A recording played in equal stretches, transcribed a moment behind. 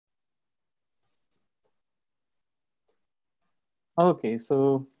Okay,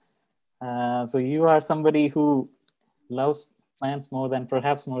 so you are somebody who loves plants more than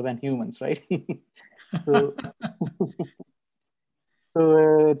perhaps more than humans, right?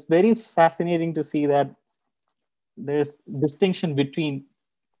 So it's very fascinating to see that there's distinction between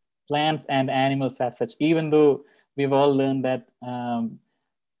plants and animals as such, even though we've all learned that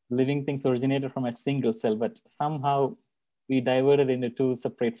living things originated from a single cell, but somehow we diverted into two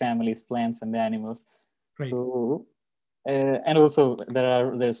separate families, plants and the animals. Right. So, and also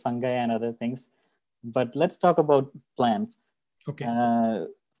there's fungi and other things. But let's talk about plants. Okay. Uh,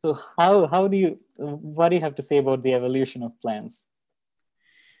 so how do you what do you have to say about the evolution of plants?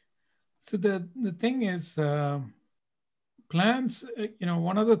 So the thing is, plants.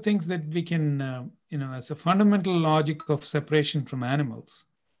 One of the things that we can, as a fundamental logic of separation from animals,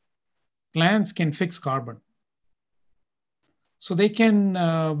 plants can fix carbon. So they can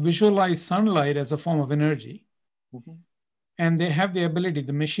visualize sunlight as a form of energy, Mhm. and they have the ability,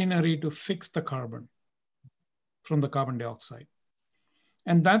 the machinery to fix the carbon from the carbon dioxide.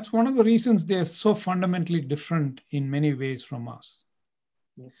 And that's one of the reasons they're so fundamentally different in many ways from us.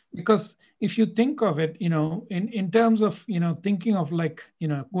 Yes. Because if you think of it, in terms of, thinking of like,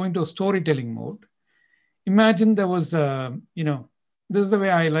 going to a storytelling mode, imagine there was this is the way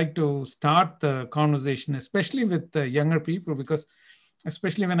I like to start the conversation, especially with the younger people, because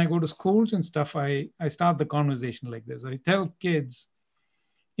especially when I go to schools and stuff, I start the conversation like this. I tell kids,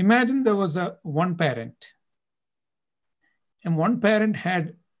 imagine there was a one parent, and one parent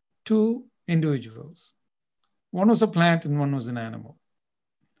had two individuals. One was a plant and one was an animal.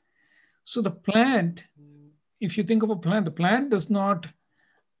 So the plant, if you think of a plant, the plant does not,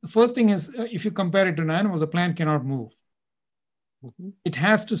 the first thing is, if you compare it to an animal, the plant cannot move. Mhm. It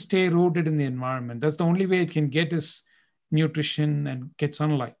has to stay rooted in the environment. That's the only way it can get its nutrition and get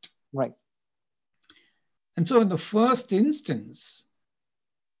sunlight. Right. And so, in the first instance,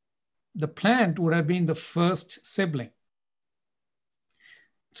 the plant would have been the first sibling.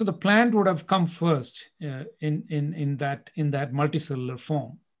 So the plant would have come first in that multicellular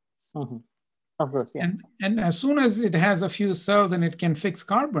form. Mhm. Of course, yeah. And as soon as it has a few cells and it can fix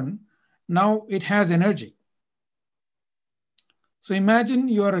carbon, now it has energy. So imagine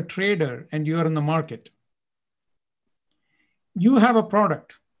you are a trader and you are in the market. You have a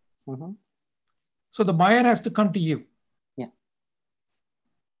product. Mhm. So the buyer has to come to you. Yeah.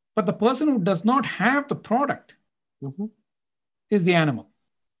 But the person who does not have the product Mhm. is the animal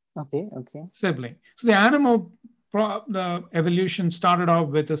Okay. Okay. sibling. So the animal, the evolution started off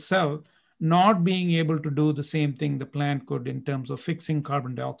with a cell not being able to do the same thing the plant could in terms of fixing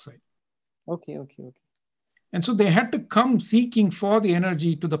carbon dioxide. Okay. Okay. Okay. And so they had to come seeking for the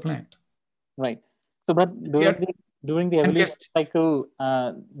energy to the plant. Right. So, but We are, during the and we are, evolution cycle,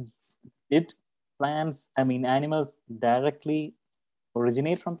 did plants, I mean, animals directly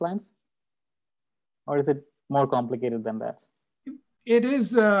originate from plants, or is it more complicated than that? it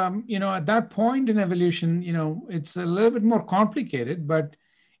is, at that point in evolution, it's a little bit more complicated, but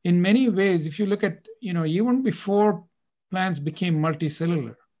in many ways, if you look at, even before plants became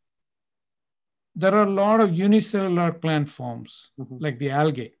multicellular, there are a lot of unicellular plant forms, Mhm. like the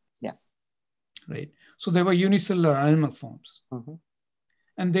algae, Yeah. right? So there were unicellular animal forms, Mhm.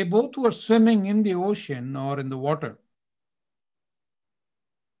 and they both were swimming in the ocean or in the water.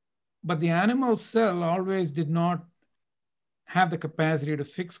 But the animal cell always did not have the capacity to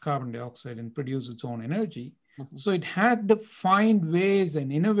fix carbon dioxide and produce its own energy. Mhm. So it had to find ways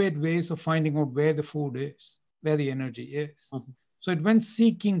and innovate ways of finding out where the food is, where the energy is. Mhm. So it went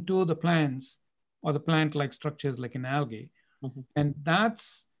seeking to the plants or the plant like structures like an algae. Mhm. And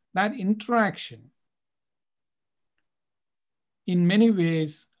that interaction in many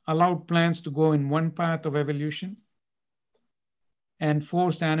ways allowed plants to go in one path of evolution and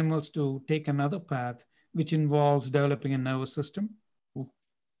forced animals to take another path, which involves developing a nervous system, Mhm.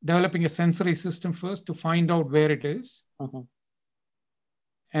 developing a sensory system first to find out where it is, Mhm.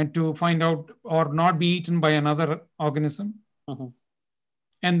 and to find out or not be eaten by another organism, Mhm.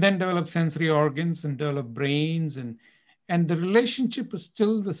 and then develop sensory organs and develop brains, and the relationship is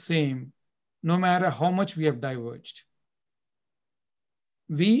still the same no matter how much we have diverged.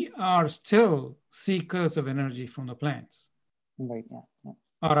 We are still seekers of energy from the plants. Right. Yeah. Yeah.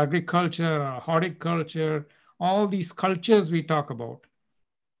 Our agriculture, our horticulture, all these cultures we talk about,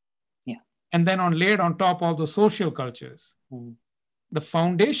 Yeah. and then on laid on top all the social cultures, Mhm. the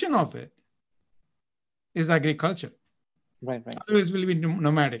foundation of it is agriculture. Right. Right. Otherwise, we'll be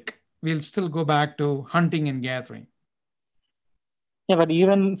nomadic. We'll still go back to hunting and gathering. Yeah, but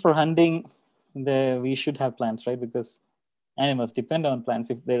even for hunting, we should have plants, right? Because animals depend on plants.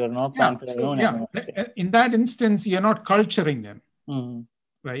 If there are no Yeah. plants, there are So no yeah, animals. Yeah. in that instance, you're not culturing them, Mhm.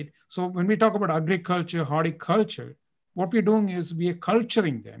 right? So when we talk about agriculture, horticulture, what we're doing is we are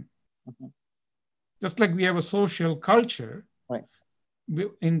culturing them, Mhm. just like we have a social culture Right.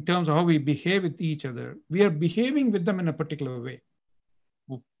 in terms of how we behave with each other. We are behaving with them in a particular way,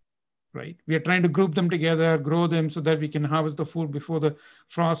 Mm. right? We are trying to group them together, grow them so that we can harvest the food before the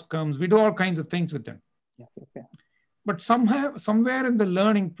frost comes. We do all kinds of things with them. Yes. Yes. Yeah. But somehow, somewhere in the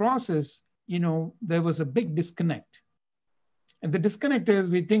learning process, there was a big disconnect. And the disconnect is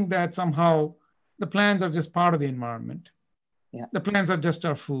we think that somehow the plants are just part of the environment. Yeah. The plants are just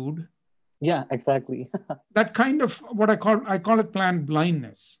our food. Yeah. Exactly. That kind of what I call it plant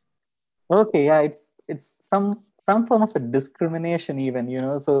blindness. Okay. Yeah. It's some form of a discrimination,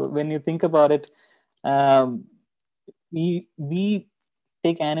 even, So when you think about it, um, we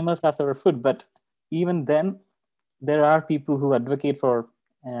take animals as our food, but even then, there are people who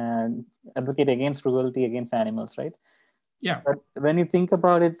uh, advocate against cruelty against animals, right? Yeah. But when you think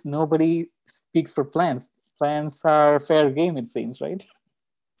about it, nobody speaks for plants. Plants are fair game, it seems, right?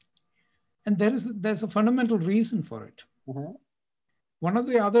 And there's a fundamental reason for it. Uh-huh. One of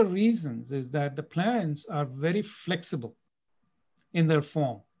the other reasons is that the plants are very flexible in their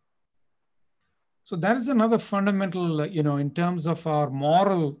form. So that is another fundamental, in terms of our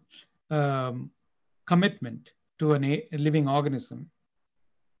moral um, commitment to a living organism.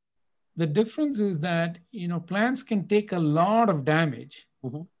 The difference is that, plants can take a lot of damage.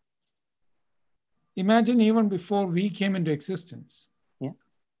 Mm-hmm. Imagine even before we came into existence, Yeah.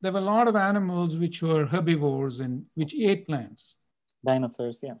 there were a lot of animals which were herbivores and which ate plants.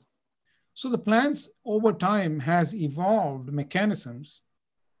 Dinosaurs, yeah. So the plants over time has evolved mechanisms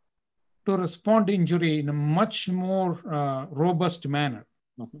to respond to injury in a much more robust manner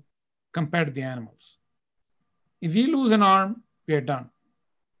Mm-hmm. compared to the animals. If we lose an arm, we are done.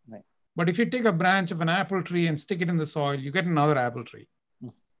 Right. But if you take a branch of an apple tree and stick it in the soil, you get another apple tree.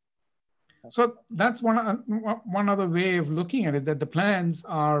 Mm. So that's one other way of looking at it, that the plants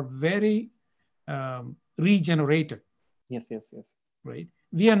are very regenerative, Yes, yes, yes. right?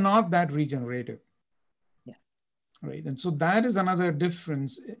 We are not that regenerative, Yeah. right? And so that is another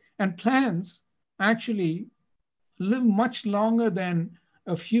difference. And plants actually live much longer than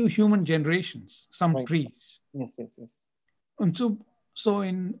a few human generations, some Right. trees. Yes, yes, yes. And so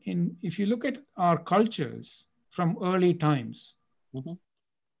in if you look at our cultures from early times, Mm-hmm.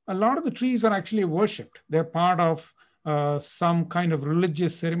 a lot of the trees are actually worshipped. They're part of some kind of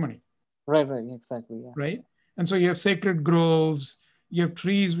religious ceremony, Right, right, exactly. Yeah. right? And so you have sacred groves, you have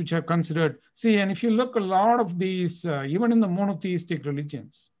trees which are considered. See, and if you look, a lot of these, even in the monotheistic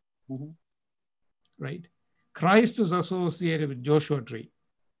religions, Mm-hmm. right? Christ is associated with Joshua tree,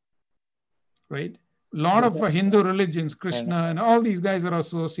 right? A lot of Buddha, Hindu religions, right, Krishna, right. and all these guys are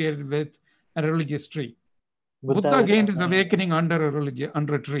associated with a religious tree. Buddha Buddha with again is yeah, awakening under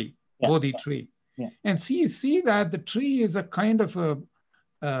a tree, yeah, Bodhi yeah, tree, yeah. and see that the tree is a kind of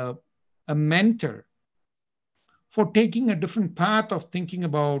a, a mentor for taking a different path of thinking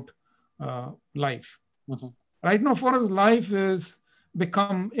about life. Mm-hmm. Right now, for us, life is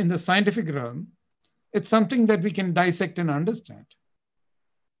become in the scientific realm. It's something that we can dissect and understand.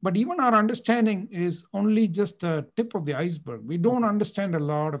 But even our understanding is only just a tip of the iceberg. We don't Mm-hmm. understand a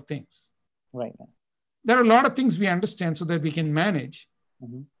lot of things. Right. Yeah. There are a lot of things we understand so that we can manage.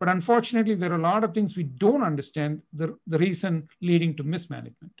 Mm-hmm. But unfortunately, there are a lot of things we don't understand, the reason leading to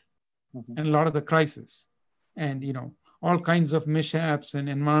mismanagement Mm-hmm. and a lot of the crisis and all kinds of mishaps and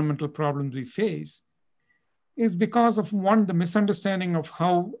environmental problems we face is because of, one, the misunderstanding of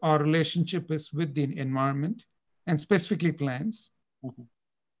how our relationship is with the environment and specifically plants. Mm-hmm.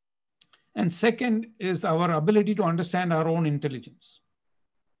 And second is our ability to understand our own intelligence.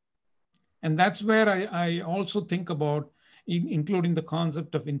 And that's where I also think about including the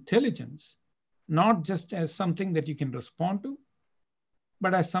concept of intelligence, not just as something that you can respond to,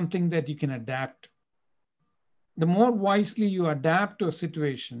 but as something that you can adapt. The more wisely you adapt to a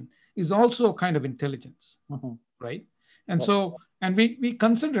situation is also a kind of intelligence, Mm-hmm. right? And Right. so, and we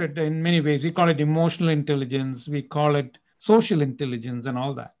consider it in many ways. We call it emotional intelligence, we call it social intelligence, and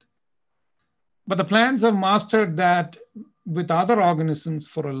all that. But the plants have mastered that with other organisms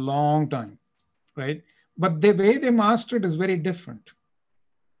for a long time, right? But the way they master it is very different,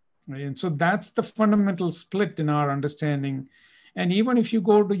 right? And so that's the fundamental split in our understanding. And even if you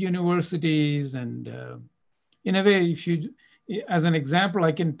go to universities and in a way, if you, as an example,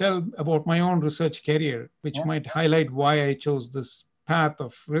 I can tell about my own research career, which Yeah. might highlight why I chose this path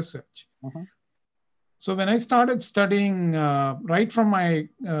of research. Mm-hmm. So when I started studying right from my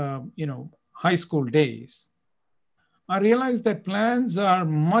high school days, I realized that plants are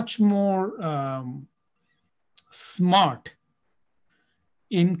much more smart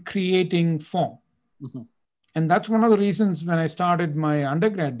in creating form. Mhm. And that's one of the reasons when I started my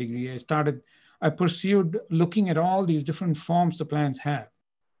undergrad degree, I pursued looking at all these different forms the plants have.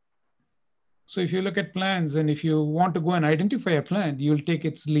 So if you look at plants and if you want to go and identify a plant, you'll take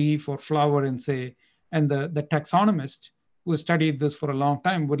its leaf or flower and say, and the taxonomist who studied this for a long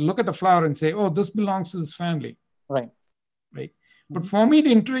time would look at the flower and say, oh, this belongs to this family, Right. right? But Mhm. for me,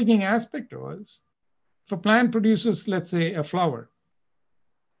 the intriguing aspect was if a plant produces, let's say, a flower,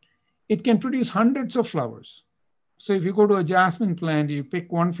 it can produce hundreds of flowers. So if you go to a jasmine plant, you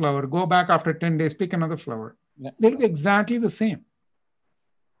pick one flower, go back after 10 days, pick another flower. Yeah. They look exactly the same.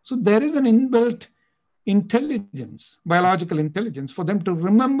 So there is an inbuilt intelligence, biological intelligence, for them to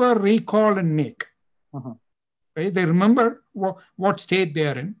remember, recall, and make. Mhm. Right? They remember what state they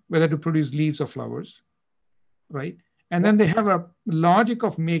are in, whether to produce leaves or flowers, right? And Yeah. then they have a logic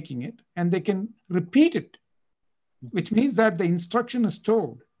of making it, and they can repeat it, Mhm. which means that the instruction is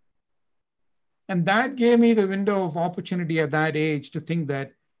told. And that gave me the window of opportunity at that age to think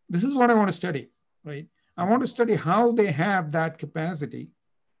that this is what I want to study, right? I want Mhm. to study how they have that capacity.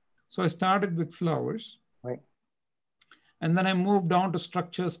 So I started with flowers, Right. and then I moved on to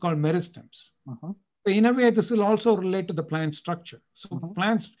structures called meristems. Mhm. So in a way, this will also relate to the plant structure. So Mhm.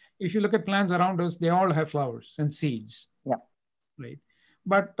 plants, if you look at plants around us, they all have flowers and seeds, Yeah. right?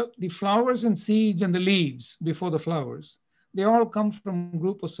 But the flowers and seeds and the leaves before the flowers, they all come from a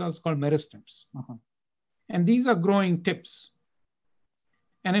group of cells called meristems. Mhm. And these are growing tips.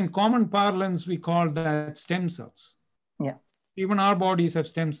 And in common parlance, we call that stem cells. Yeah. Even our bodies have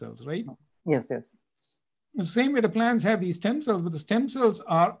stem cells, right? Mhm. Yes. Yes. The same way the plants have these stem cells, but the stem cells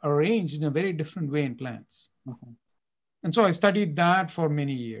are arranged in a very different way in plants. Mhm. And so I studied that for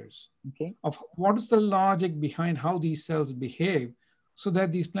many years Okay. of what is the logic behind how these cells behave so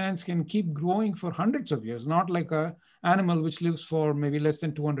that these plants can keep growing for hundreds of years, not like a animal which lives for maybe less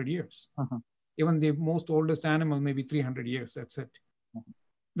than 200 years. Mhm. Even the most oldest animal, maybe 300 years, that's it. Mhm.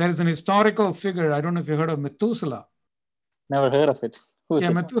 There is an historical figure, I don't know if you heard of Methuselah. Never heard of it. Who is Yeah,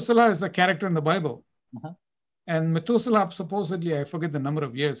 it? Methuselah is a character in the Bible. Uh-huh. And Methuselah, supposedly, I forget the number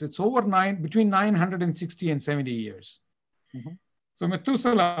of years, it's over between 960 and 70 years. Mhm. So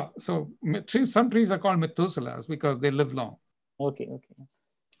Methuselah, some trees are called Methuselahs because they live long. Okay. Okay.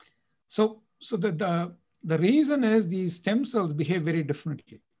 So the reason is these stem cells behave very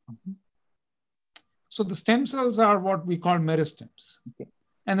differently. Mhm. So the stem cells are what we call meristems. Okay.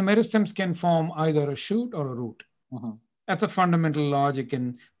 And the meristems can form either a shoot or a root. Mhm. That's a fundamental logic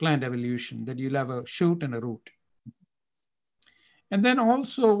in plant evolution, that you'll have a shoot and a root. And then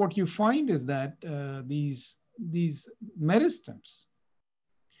also what you find is that these meristems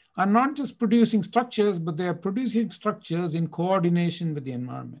are not just producing structures, but they are producing structures in coordination with the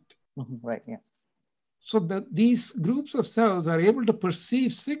environment. Mhm. Right. Yeah. So these groups of cells are able to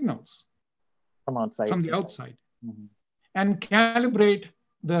perceive signals From outside. from the outside Mhm. and calibrate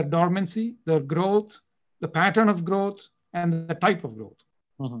their dormancy, their growth, the pattern of growth, and the type of growth.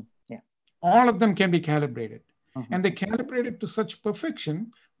 Mhm. Yeah. All of them can be calibrated. And Mhm. they calibrate it to such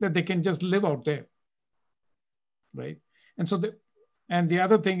perfection that they can just live out there, right? And so and the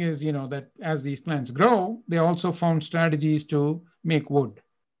other thing is, that as these plants grow, they also found strategies to make wood.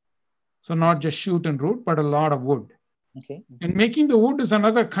 So not just shoot and root, but a lot of wood. Okay. And making the wood is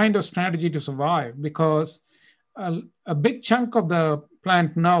another kind of strategy to survive because a big chunk of the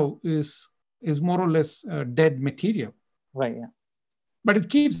plant now is more or less dead material. Right. Yeah. But it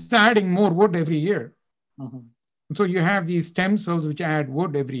keeps adding more wood every year. Mhm. And so you have these stem cells which add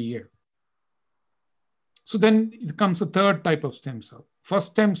wood every year. So then it comes a third type of stem cell.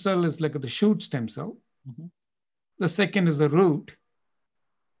 First stem cell is like the shoot stem cell. Mhm. The second is the root.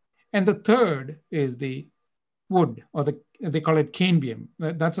 And the third is the wood, or they call it cambium.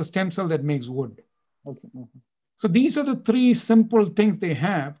 That's a stem cell that makes wood. Okay. Mhm. So these are the three simple things they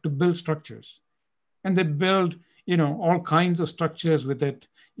have to build structures. And they build, all kinds of structures with it,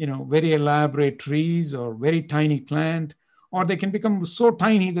 very elaborate trees or very tiny plant, or they can become so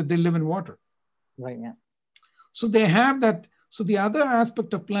tiny that they live in water. Right. Yeah. So they have that. So the other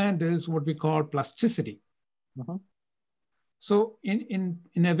aspect of plant is what we call plasticity. Mhm. So in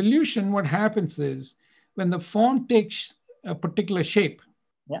evolution, what happens is when the form takes a particular shape.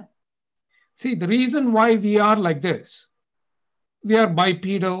 Yeah. See, the reason why we are like this, we are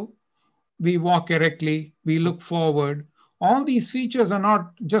bipedal, we walk erectly, we Mhm. look forward. All these features are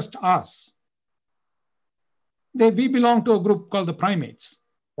not just us. We belong to a group called the primates,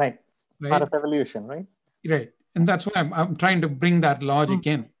 Right. Part right? of evolution. Right. Right. And that's why I'm trying to bring that Mhm. logic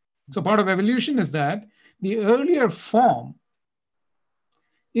in. So Mhm. part of evolution is that the earlier form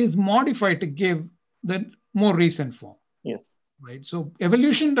is modified to give the more recent form. Yes. Right? So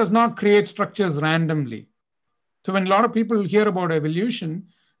evolution does not create structures randomly. So when a lot of people hear about evolution,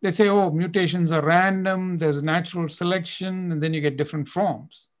 they say, oh, mutations are random, there's natural selection, and then you get different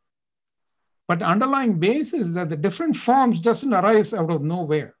forms. But the underlying base is that the different forms doesn't arise out of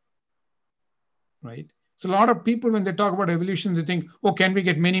nowhere. Right? So a lot of people, when they talk about evolution, they think, oh, can we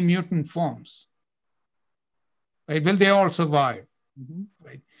get many mutant forms? Right? Will they all survive? Mm-hmm.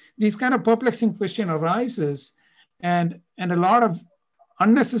 Right? These kind of perplexing question arises, and a lot of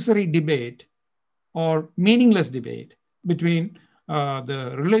unnecessary debate or meaningless debate between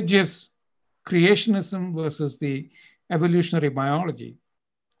the religious creationism versus the evolutionary biology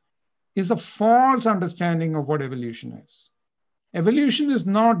is a false understanding of what evolution is. Evolution is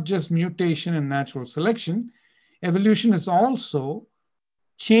not just mutation and natural selection. Evolution is also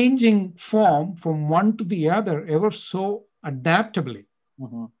changing form from one to the other ever so adaptably.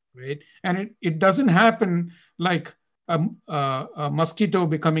 Mm-hmm. Right? And it doesn't happen like a mosquito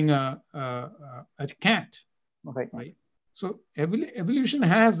becoming a cat. Okay. Right? So evolution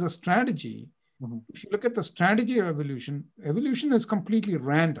has a strategy. Mm-hmm. If you look at the strategy of evolution, evolution is completely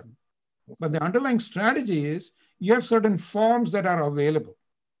random. Yes, But the yes. underlying strategy is you have certain forms that are available.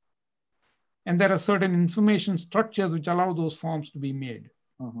 And there are certain information structures which allow those forms to be made.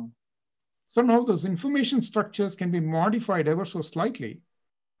 Mm-hmm. So now those information structures can be modified ever so slightly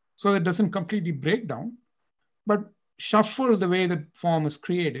so it doesn't completely break down, but shuffle the way that form is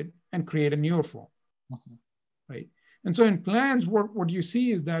created and create a newer form. Mm-hmm. Right? And so in plants, what you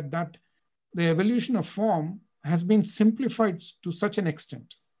see is that the evolution of form has been simplified to such an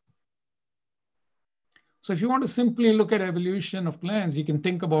extent. So if you want to simply look at evolution of plants, you can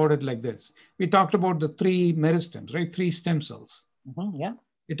think about it like this. We talked about the three meristems, right? Three stem cells. Mm-hmm. Yeah.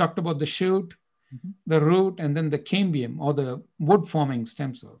 We talked about the shoot, Mm-hmm. the root, and then the cambium or the wood-forming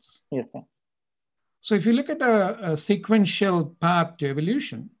stem cells. Yes. Yeah. So if you look at a sequential path to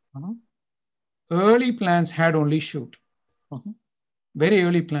evolution, Mm-hmm. early plants had only shoot. Mm-hmm. Very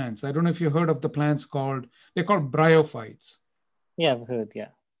early plants. I don't know if you heard of the plants they're called bryophytes. Yeah, I've heard. Yeah.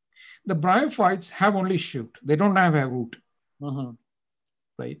 The bryophytes have only shoot. They don't have a root. Mm-hmm.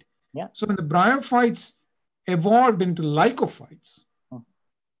 Right? Yeah. So when the bryophytes evolved into lycophytes, Mm-hmm.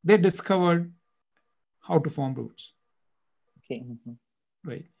 they discovered how to form roots. Okay. Mm-hmm.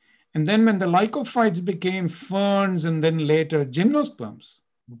 Right? And then when the lycophytes became ferns and then later gymnosperms,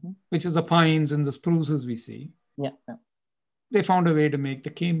 Mm-hmm. which is the pines and the spruces we see, Yeah. Yeah. they found a way to make the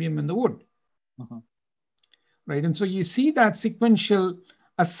cambium and the wood. Mm-hmm. Right? And so you see that sequential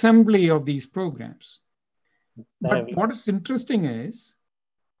assembly of these programs. But what is interesting is,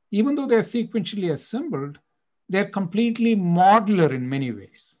 even though they're sequentially assembled, they're completely modular in many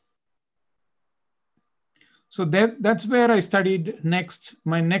ways. So that's where I studied next.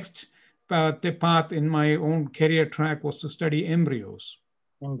 My next path in my own career track was to study embryos.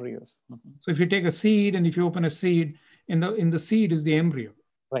 Embryos. Mm-hmm. So if you take a seed and if you open a seed, in the seed is the embryo.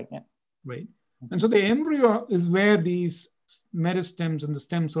 Right. Yeah. Right. Mm-hmm. And so the embryo is where these meristems and the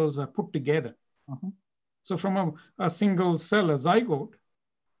stem cells are put together. Mm-hmm. So from a single cell, a zygote,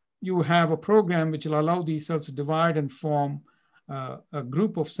 you have a program which will allow these cells to divide and form a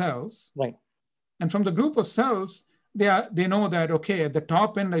group of cells. Right. And from the group of cells, they know that, okay, at the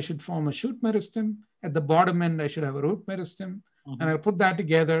top end, I should form a shoot meristem. At the bottom end, I should have a root meristem. Mm-hmm. And I'll put that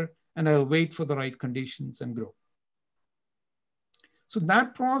together and I'll wait for the right conditions and grow. So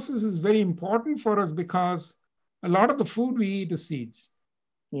that process is very important for us because a lot of the food we eat is seeds.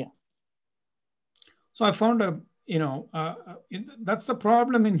 Yeah. So I found that's the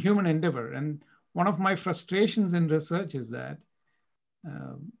problem in human endeavor. And one of my frustrations in research is that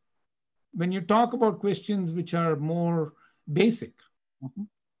when you talk about questions which are more basic, mm-hmm.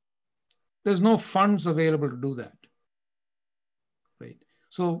 there's no funds available to do that. Right.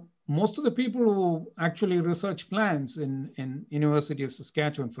 So most of the people who actually research plants in University of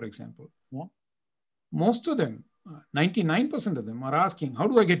Saskatchewan, for example, yeah. most of them, 99% of them are asking, how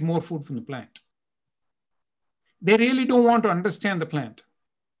do I get more food from the plant? They really don't want to understand the plant.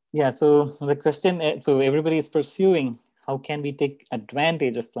 Yeah. So the question, so everybody is pursuing, how can we take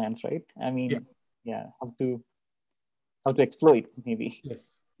advantage of plants, right? I mean, yeah, how to exploit maybe.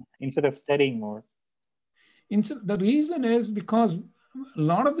 Yes. Instead of studying more. The reason is because a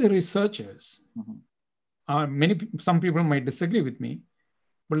lot of the researchers, mm-hmm. Some people might disagree with me,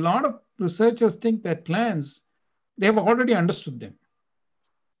 but a lot of researchers think that plants, they have already understood them.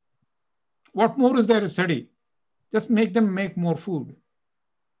 What more is there to study? Just make them make more food.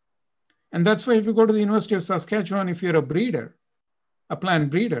 And that's why if you go to the University of Saskatchewan, if you're a breeder, a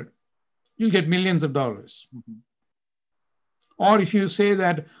plant breeder, you'll get millions of dollars. Mm-hmm. Or if you say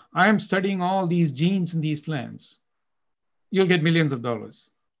that I am studying all these genes in these plants, you'll get millions of dollars.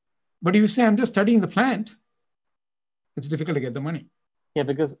 But if you say I'm just studying the plant, it's difficult to get the money. Yeah,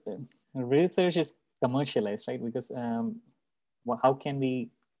 because research is commercialized, right? Because how can we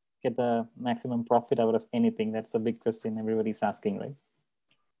get the maximum profit out of anything? That's a big question everybody's asking, right?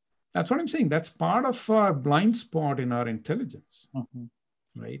 That's what I'm saying. That's part of our blind spot in our intelligence, Mm-hmm.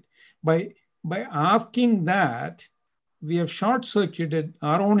 right? By by asking that, we have short-circuited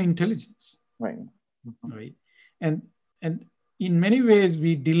our own intelligence, Right. Mm-hmm. right? And and in many ways,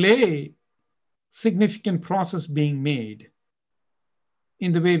 we delay significant process being made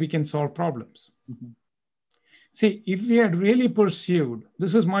in the way we can solve problems. Mm-hmm. See, if we had really pursued,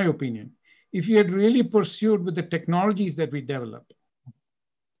 this is my opinion, if we had really pursued with the technologies that we develop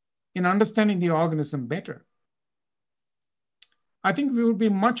in understanding the organism better, I think we would be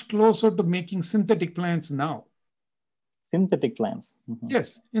much closer to making synthetic plants now. Synthetic plants. Mm-hmm.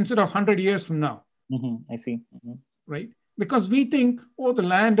 Yes, instead of 100 years from now, Mm-hmm. I see. Mm-hmm. right? Because we think, oh, the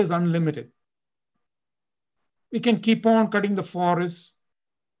land is unlimited. We can keep on cutting the forests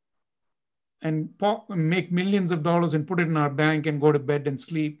and make millions of dollars and put it in our bank and go to bed and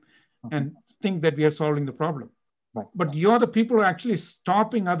sleep Mm-hmm. and think that we are solving the problem. Right. But you're the people who are actually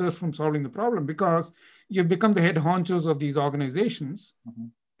stopping others from solving the problem because you've become the head honchos of these organizations, Mm-hmm.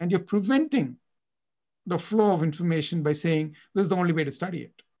 and you're preventing the flow of information by saying this is the only way to study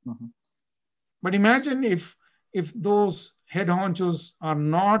it. Mm-hmm. But imagine if those head honchos are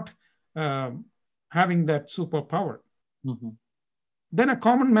not um, having that superpower, Mm-hmm. then a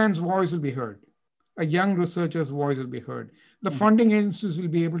common man's voice will be heard. A young researcher's voice will be heard. The Mm-hmm. funding agencies will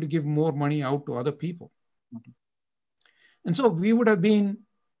be able to give more money out to other people. Mm-hmm. And so we would have been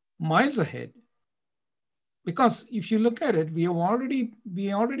miles ahead. Because if you look at it, we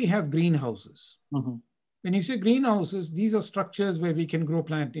already have greenhouses. Mm-hmm. When you say greenhouses, these are structures where we can grow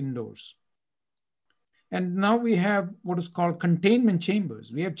plant indoors. And now we have what is called containment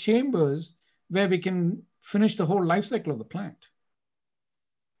chambers. We have chambers where we can finish the whole life cycle of the plant.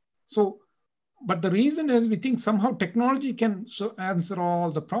 So, but the reason is we think somehow technology can answer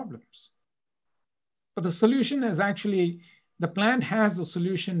all the problems. But the solution is actually the plant has the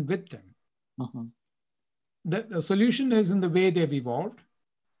solution with them. Mm-hmm. The solution is in the way they've evolved.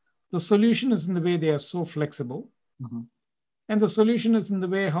 The solution is in the way they are so flexible. Mm-hmm. And the solution is in the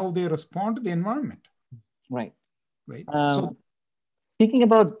way how they respond to the environment. Right. Right. So, speaking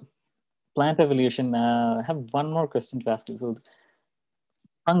about plant evolution, I have one more question to ask you. So,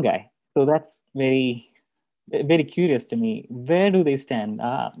 fungi. So that's very curious to me. Where do they stand?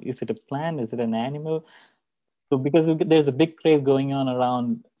 Is it a plant? Is it an animal? So because there's a big craze going on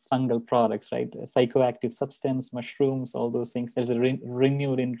around fungal products, right? Psychoactive substance, mushrooms, all those things. There's a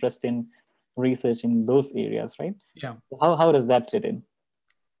renewed interest in research in those areas, right? Yeah. How does that fit in?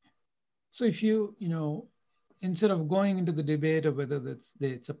 So if you instead of going into the debate of whether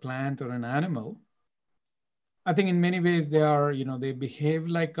it's a plant or an animal, I think in many ways they behave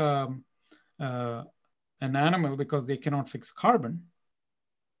like an animal because they cannot fix carbon.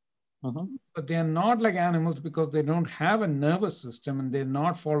 Mm-hmm. But they are not like animals because they don't have a nervous system and they're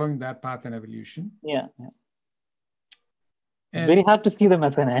not following that path in evolution. Yeah. It's And very hard to see them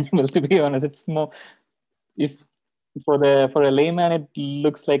as an animal, to be honest. It's more, if for a layman, it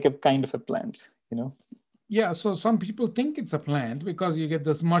looks like a kind of a plant. Yeah, so some people think it's a plant because you get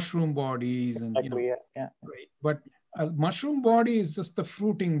this mushroom bodies and Exactly. Yeah. right. But a mushroom body is just the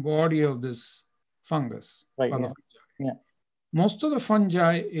fruiting body of this fungus. Right. Or the Yeah. fungi. Yeah. Most of the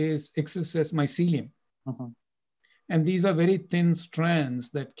fungi exists as mycelium. Mm-hmm. And these are very thin strands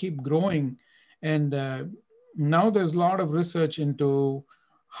that keep growing. And now there's a lot of research into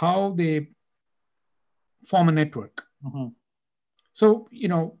how they form a network. Mm-hmm. So,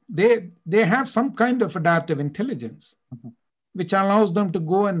 they have some kind of adaptive intelligence, Mm-hmm. which allows them to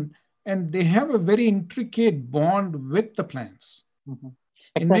go and they have a very intricate bond with the plants. Mm-hmm.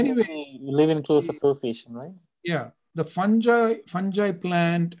 In Exactly. many ways, You live in close association, right? yeah, the fungi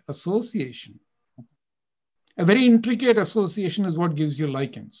plant association, a very intricate association is what gives you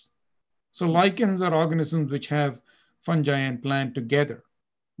lichens. So lichens are organisms which have fungi and plant together.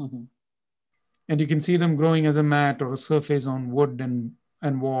 Mm-hmm. And you can see them growing as a mat or a surface on wood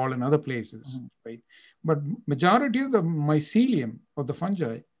and wall and other places, Mm-hmm. right? But majority of the mycelium of the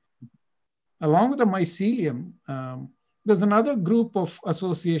fungi, along with the mycelium, there's another group of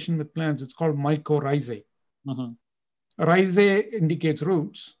association with plants. It's called mycorrhizae. Mm-hmm. Rhizae indicates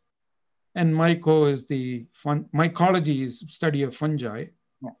roots, and myco is mycology is study of fungi.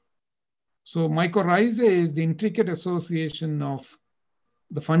 Yeah. So mycorrhizae is the intricate association of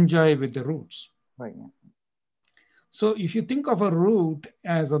the fungi with the roots. Right. Yeah. So if you think of a root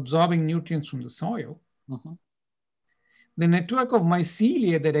as absorbing nutrients from the soil, Mm-hmm. the network of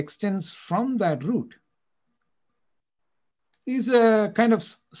mycelia that extends from that root is a kind of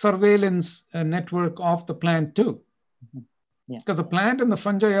surveillance network of the plant too. Mm-hmm. Yeah. Because the plant and the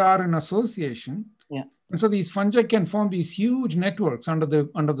fungi are in association. Yeah. And so these fungi can form these huge networks under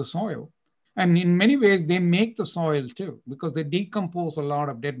the soil. And in many ways, they make the soil too, because they decompose a lot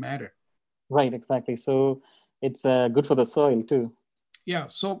of dead matter. Right. Exactly. So it's good for the soil too. Yeah.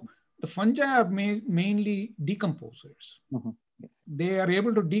 So the fungi are mainly decomposers. Mm-hmm. Yes. They are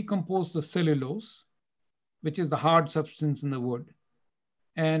able to decompose the cellulose, which is the hard substance in the wood,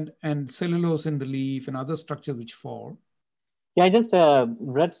 and cellulose in the leaf and other structures which fall. Yeah. I just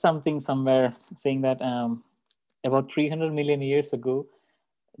read something somewhere saying that about 300 million years ago,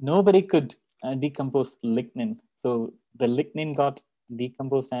 nobody could decompose lignin. So the lignin got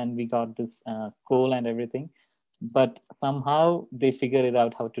decomposed and we got this coal and everything. But somehow they figured it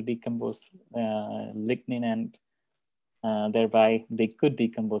out how to decompose lignin, and thereby they could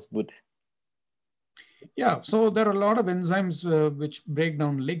decompose wood. Yeah, so there are a lot of enzymes which break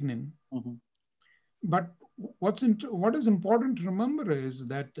down lignin. Mm-hmm. But what is important to remember is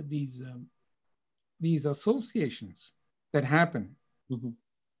that these associations that happen Mm-hmm.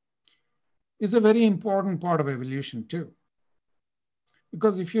 is a very important part of evolution too.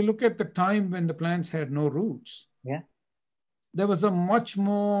 Because if you look at the time when the plants had no roots, Yeah. there was a much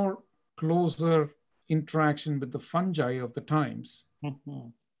more closer interaction with the fungi of the times Mm-hmm.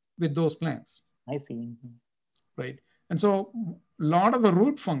 with those plants, I see. Mm-hmm. right? And so a lot of the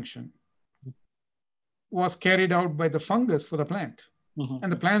root function was carried out by the fungus for the plant. And the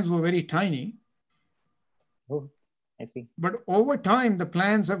Mm-hmm. plants were very tiny. Oh, I see. But over time, the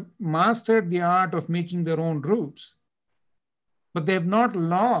plants have mastered the art of making their own roots, but they have not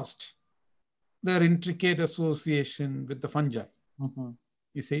lost their intricate association with the fungi. Mm-hmm.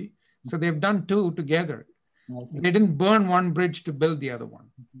 You see? So they've done two together. I see. They didn't burn one bridge to build the other one.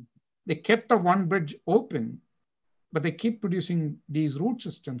 Mm-hmm. They kept the one bridge open, but they keep producing these root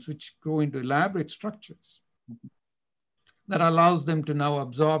systems which grow into elaborate structures Mm-hmm. that allows them to now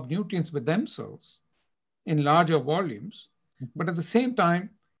absorb nutrients with themselves in larger volumes, Mm-hmm. but at the same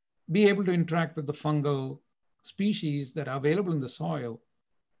time, be able to interact with the fungal species that are available in the soil.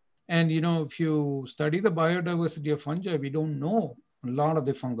 And if you study the biodiversity of fungi, we don't know a lot of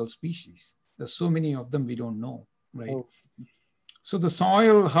the fungal species. There's so many of them we don't know, right? Oh. So the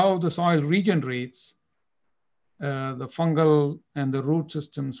soil, how the soil regenerates, the fungal and the root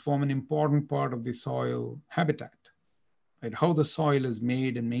systems form an important part of the soil habitat, right? How the soil is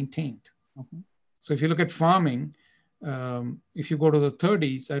made and maintained. Mm-hmm. So if you look at farming, if you go to the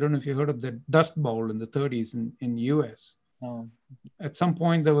 30s, I don't know if you heard of the Dust Bowl in the 30s in US. Oh. At some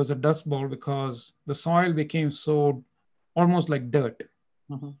point, there was a dust bowl because the soil became so almost like dirt.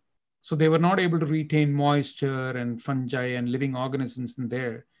 Mm-hmm. So they were not able to retain moisture and fungi and living organisms in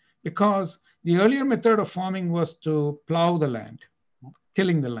there because the earlier method of farming was to plow the land,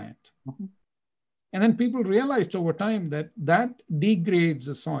 tilling the land. Mm-hmm. And then people realized over time that that degrades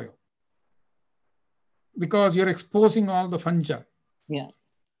the soil because you're exposing all the fungi. Yeah.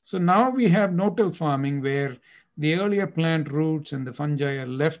 So now we have no-till farming where the earlier plant roots and the fungi are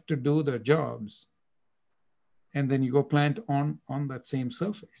left to do their jobs. And then you go plant on that same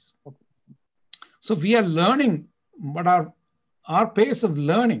surface. Okay. So we are learning, but our pace of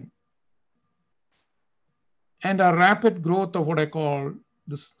learning and our rapid growth of what I call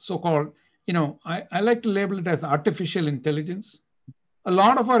this so-called, I like to label it as artificial intelligence. A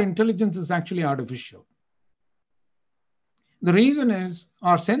lot of our intelligence is actually artificial. The reason is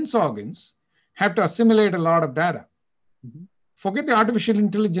our sense organs have to assimilate a lot of data. Mm-hmm. Forget the artificial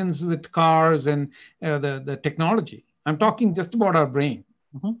intelligence with cars and the technology. I'm talking just about our brain.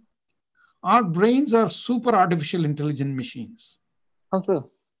 Mm-hmm. Our brains are super artificial intelligent machines. How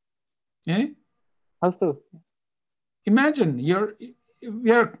so? Eh? How so? Imagine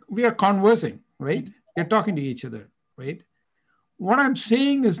we are conversing, right? We're talking to each other, right? What I'm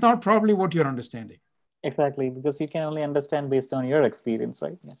saying is not probably what you're understanding. Exactly, because you can only understand based on your experience,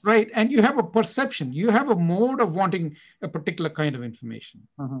 right? Yeah. Right. And you have a perception, you have a mode of wanting a particular kind of information.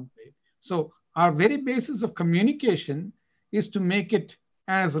 Mm-hmm. Right? So our very basis of communication is to make it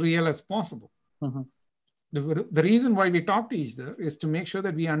as real as possible. Mm-hmm. The reason why we talk to each other is to make sure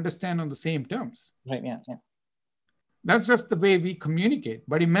that we understand on the same terms. Right. Yeah. Yeah. That's just the way we communicate.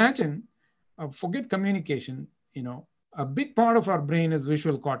 But imagine, forget communication, a big part of our brain is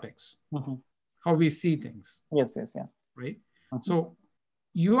visual cortex, Mm-hmm. how we see things, Yes. Yes. Yeah. right? Mm-hmm. So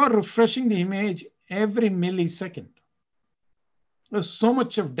you are refreshing the image every millisecond. There's so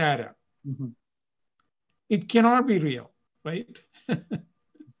much of data. Mhm. It cannot be real, right?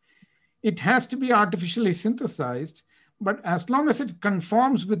 It has to be artificially synthesized, but as long as it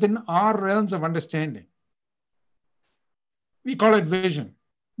conforms within our realms of understanding, we call it vision.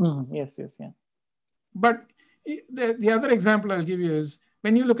 Mhm. Yes, yes, yeah. But the other example I'll give you is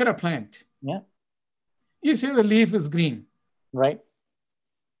when you look at a plant, Yeah, you say the leaf is green, right.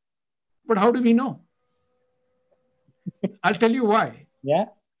 but how do we know? I'll tell you why. Yeah.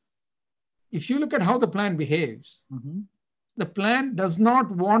 If you look at how the plant behaves, Mhm. the plant does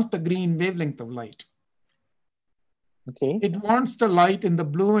not want the green wavelength of light. Okay. It wants the light in the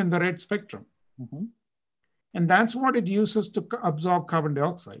blue and the red spectrum. Mhm. And that's what it uses to absorb carbon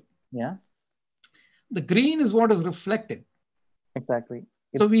dioxide. Yeah, The green is what is reflected. exactly.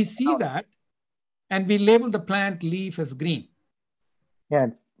 So It's we see that and we label the plant leaf as green. yeah,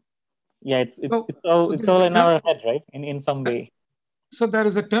 yeah. So, so It's there's all a in term. our head, right? In some way. So there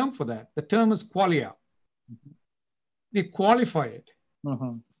is a term for that. The term is qualia. Mhm. We qualify it,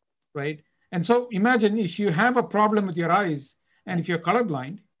 Mhm. right? And so imagine if you have a problem with your eyes and Yeah. if you're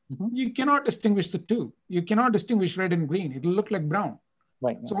colorblind, Mhm. you cannot distinguish the two. You cannot distinguish red and green. It'll look like brown.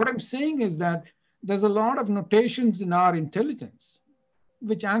 Right. Yeah. So what I'm saying is that there's a lot of notations in our intelligence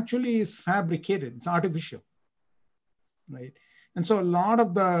which actually is fabricated. It's artificial, right? And so a lot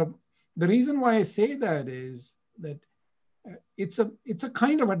of the reason why I say that is that it's a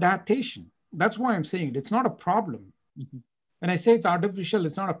kind of adaptation. That's why I'm saying it. It's not a problem. Mhm. When I say it's artificial,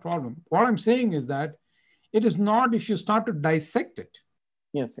 it's not a problem. What I'm saying is that it is not if you start to dissect it.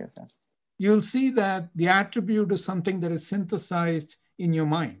 Yes. Yes. Yes. You'll see that the attribute is something that is synthesized in your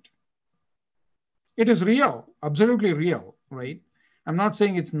mind. It is real, absolutely real, right? I'm not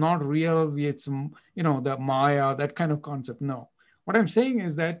saying it's not real, it's, the Maya, that kind of concept. No. What I'm saying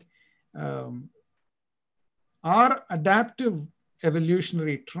is that um, our adaptive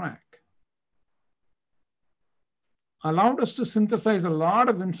evolutionary track allowed us to synthesize a lot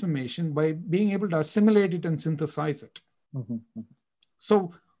of information by being able to assimilate it and synthesize it. Mhm. Mhm.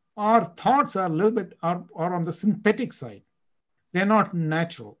 So our thoughts are a little bit are on the synthetic side. They're not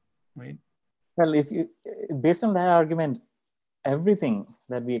natural, right? Well, if you based on that argument, everything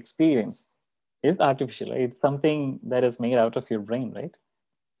that we experience is artificial. Right? It's something that is made out of your brain, right?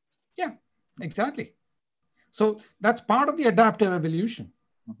 Yeah, exactly. So that's part of the adaptive evolution,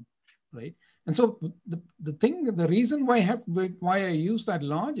 Mhm. right? And so the reason why I use that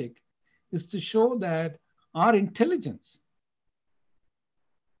logic is to show that our intelligence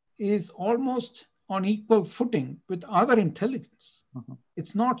is almost on equal footing with other intelligence. Mhm.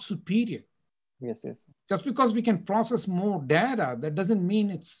 It's not superior. Yes. Yes. Just because we can process more data, that doesn't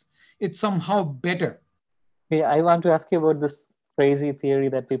mean it's somehow better. Yeah, I want to ask you about this crazy theory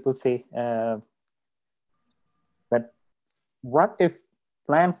that people say that what if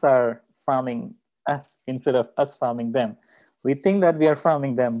plants are farming us instead of us farming them? We think that we are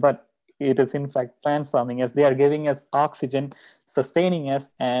farming them, but it is in fact plants farming us. They are giving us oxygen, sustaining us,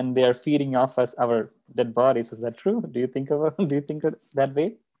 and they are feeding off us our dead bodies. Is that true? Do you think of do you think of that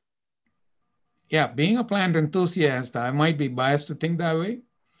way? Yeah, being a plant enthusiast, I might be biased to think that way.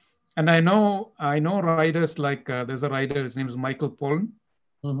 And I know writers like there's a writer, his name is Michael Pollan.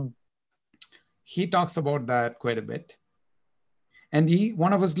 Mm-hmm. He talks about that quite a bit. And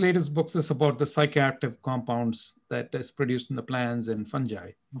one of his latest books is about the psychoactive compounds that is produced in the plants and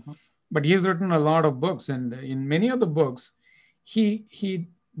fungi. Mm-hmm. But he's written a lot of books, and in many of the books, he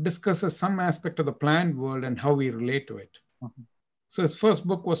discusses some aspect of the plant world and how we relate to it. Mm-hmm. So his first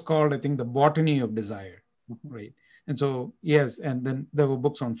book was called, I think, The Botany of Desire, Mm-hmm. right? And so, yes, and then there were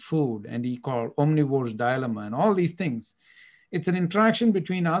books on food, and he called Omnivore's Dilemma and all these things. It's an interaction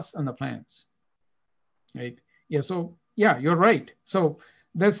between us and the plants, right? Yeah, so yeah, you're right. So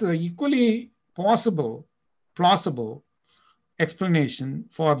there's a equally plausible explanation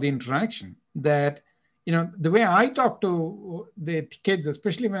for the interaction that the way I talk to the kids,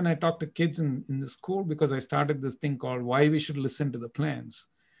 especially when I talk to kids in the school, because I started this thing called Why We Should Listen to the Plants,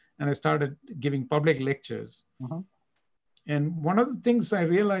 and I started giving public lectures. Mm-hmm. And one of the things I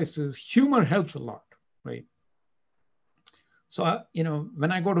realized is humor helps a lot, right? So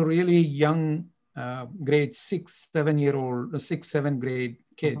when I go to really young grade 6 7 year old 6 7 grade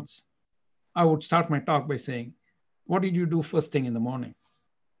Mm-hmm. kids, I would start my talk by saying, what did you do first thing in the morning?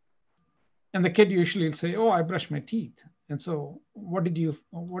 And the kid usually will say, oh, I brushed my teeth. And so what did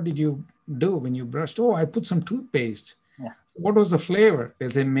you do when you brushed? Oh, I put some toothpaste. Yeah. So what was the flavor?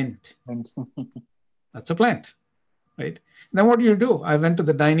 They'll say mint. And That's a plant, right? Then what do you do? I went to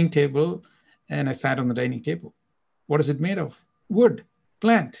the dining table and I sat on the dining table. What is it made of? Wood,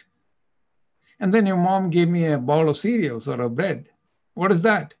 plant. And then your mom gave me a bowl of cereals or a bread. What is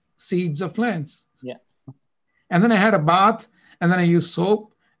that? Seeds of plants. Yeah. And then I had a bath, and then I used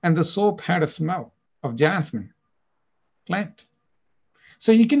soap, and the soap had a smell of jasmine plant.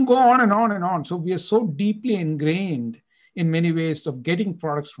 So you can go on and on and on. So we are so deeply ingrained in many ways of getting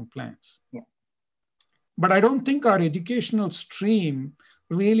products from plants. Yeah. But I don't think our educational stream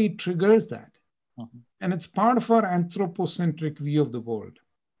really triggers that. Mhm. And it's part of our anthropocentric view of the world,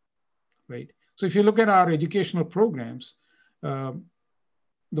 right? So if you look at our educational programs, uh,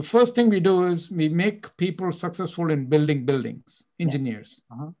 the first thing we do is we make people successful in building buildings, Yeah. engineers.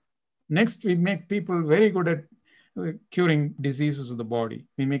 Uh-huh. Next, we make people very good at curing diseases of the body.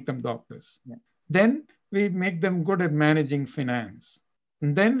 We make them doctors. Yeah. Then we make them good at managing finance.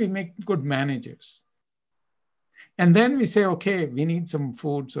 And then we make good managers. And then we say, okay, we need some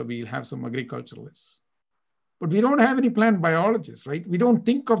food, so we'll have some agriculturalists. But we don't have any plant biologists, right? We don't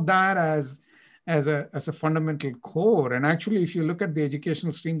think of that as a fundamental core. And actually, if you look at the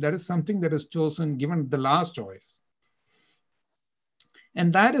educational stream, that is something that is chosen given the last choice.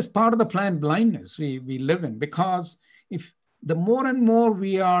 And that is part of the plant blindness we live in, because if the more and more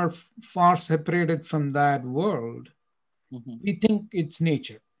we are far separated from that world, Mhm. we think it's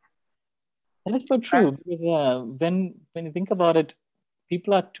nature. And it's so true because when you think about it,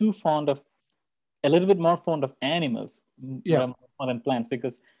 people are too fond of a little bit more fond of animals Yeah. more than plants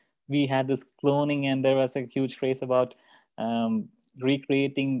because we had this cloning and there was a huge craze about um,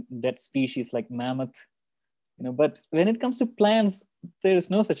 recreating dead species like mammoth. But when it comes to plants, there is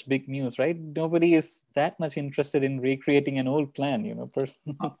no such big news, right? Nobody is that much interested in recreating an old plant,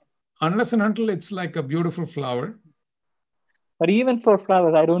 person. Unless and until it's like a beautiful flower. But even for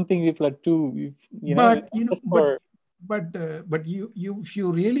flowers, I don't think people are too, But just for. but you if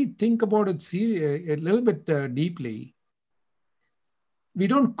you really think about it a little bit deeply, we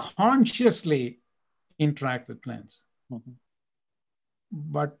don't consciously interact with plants, Mhm.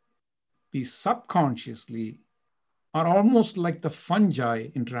 but we subconsciously are almost like the fungi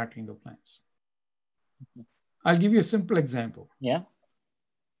interacting with plants. I'll give you a simple example. Yeah.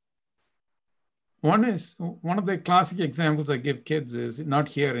 One of the classic examples I give kids is not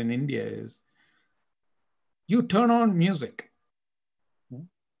here in India is you turn on music, Mhm.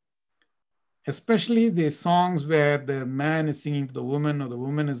 especially the songs where the man is singing to the woman or the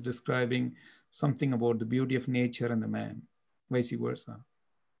woman is describing something about the beauty of nature and the man, vice versa.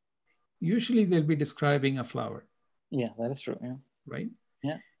 Usually they'll be describing a flower, Yeah, that is true. Yeah. right?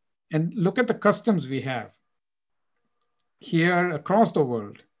 Yeah. And look at the customs we have here across the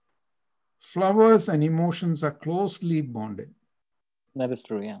world. Flowers and emotions are closely bonded, That is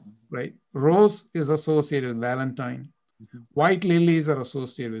true. Yeah. right? Rose is associated with Valentine. Mhm. White lilies are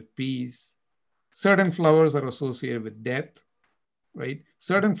associated with peace. Certain flowers are associated with death, right?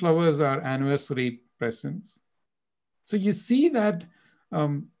 Certain flowers are anniversary presents. So you see that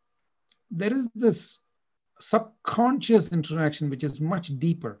um, there is this subconscious interaction which is much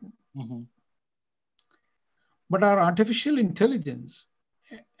deeper. Mhm. But our artificial intelligence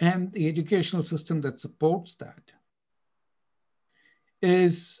and the educational system that supports that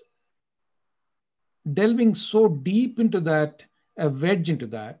is delving so deep into that, a wedge into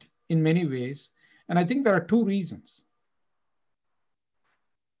that in many ways. And I think there are two reasons.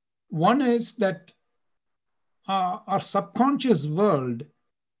 One is that our subconscious world,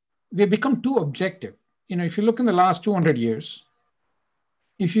 we become too objective. If you look in the last 200 years,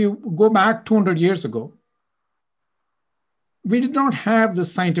 if you go back 200 years ago, we did not have the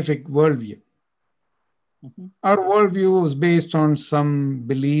scientific worldview. Mhm. Our worldview was based on some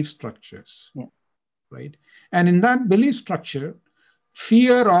belief structures, Yeah. right? And in that belief structure,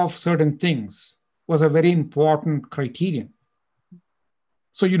 fear of certain things was a very important criterion.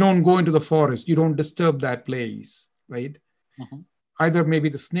 So you don't go into the forest, you don't disturb that place, right? Mhm. Either maybe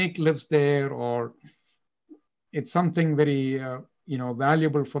the snake lives there or it's something very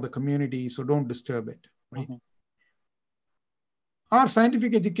valuable for the community, so don't disturb it, right? Mhm. Our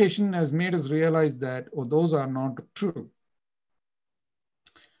scientific education has made us realize that, oh, those are not true.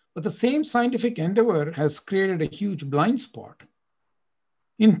 But the same scientific endeavor has created a huge blind spot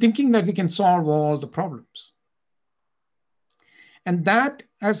in thinking that we can solve all the problems. And that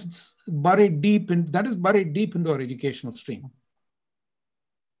is buried deep into our educational stream,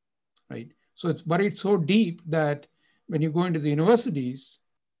 right? So it's buried so deep that when you go into the universities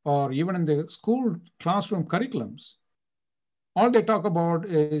or even in the school classroom curriculums, all they talk about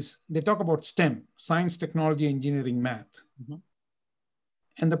is they talk about STEM, science, technology, engineering, math. Mhm.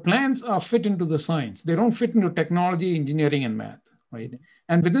 And the plans are fit into the science. They don't fit into technology, engineering, and math, right? Mhm.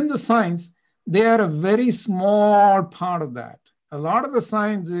 And within the science, they are a very small part of that. A lot of the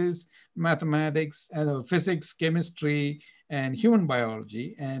science is mathematics and physics, chemistry, and human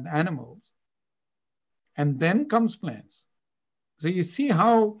biology and animals, and then comes plants. So you see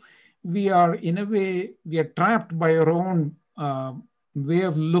how we are, in a way, we are trapped by our own way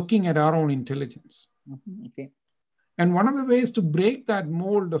of looking at our own intelligence. Okay. And one of the ways to break that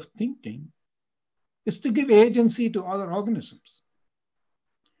mold of thinking is to give agency to other organisms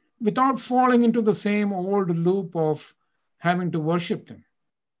without falling into the same old loop of having to worship them.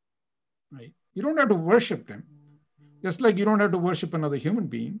 Right? You don't have to worship them, just like you don't have to worship another human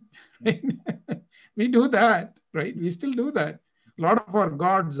being. Right? We do that, right? We still do that. A lot of our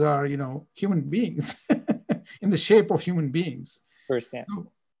gods are, human beings in the shape of human beings. First, yeah.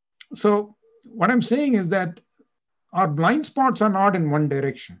 So what I'm saying is that our blind spots are not in one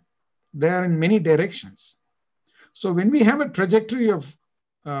direction. They are in many directions. So when we have a trajectory of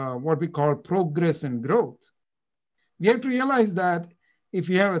what we call progress and growth, we have to realize that if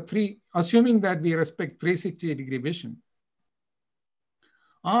you have assuming that we respect 360-degree vision,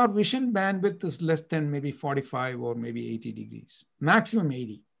 our vision bandwidth is less than maybe 45 or maybe 80 degrees, maximum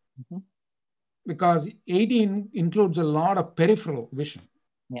 80. Mm-hmm. Because 80 includes a lot of peripheral vision.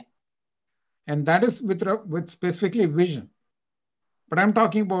 Yeah. And that is with specifically vision. But I'm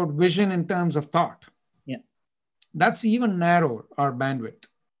talking about vision in terms of thought. Yeah. That's even narrower, our bandwidth,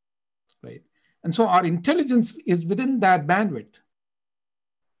 right? And so our intelligence is within that bandwidth.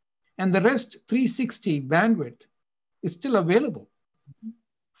 And the rest, 360 bandwidth, is still available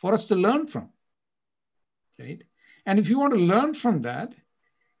for us to learn from, right? And if you want to learn from that,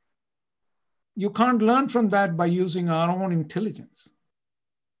 you can't learn from that by using our own intelligence.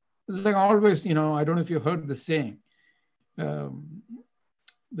 It's like always, I don't know if you heard the saying,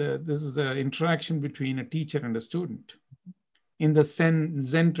 this is the interaction between a teacher and a student in the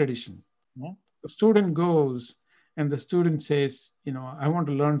Zen tradition. Yeah. The student goes and the student says, I want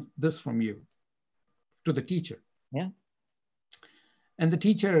to learn this from you, to the teacher. Yeah. And the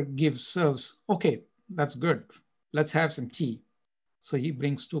teacher serves, okay, that's good. Let's have some tea. So he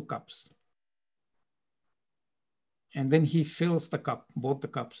brings 2 cups. And then he fills both the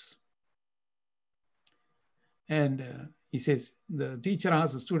cups. And he says, the teacher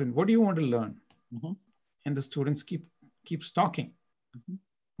asks the student, what do you want to learn? Mm-hmm. And the students keeps talking mm-hmm.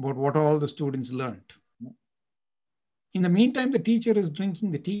 about what all the students learned. Yeah. In the meantime, the teacher is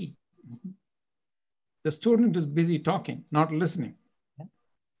drinking the tea. Mm-hmm. The student is busy talking, not listening. Yeah.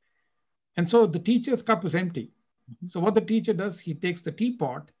 And so the teacher's cup is empty. Mm-hmm. So what the teacher does, he takes the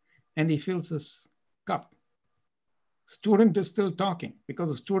teapot and he fills his cup. Student is still talking because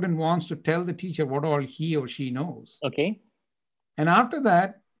the student wants to tell the teacher what all he or she knows. Okay. And after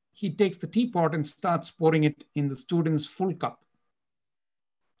that, he takes the teapot and starts pouring it in the student's full cup.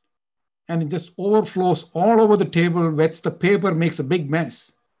 And it just overflows all over the table, wets the paper, makes a big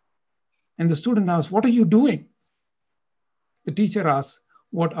mess. And the student asks, what are you doing? The teacher asks,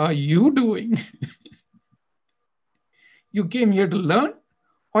 what are you doing? You came here to learn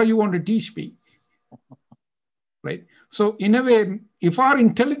or you want to teach me? Right? So in a way, if our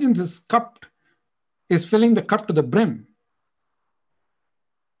intelligence is filling the cup to the brim,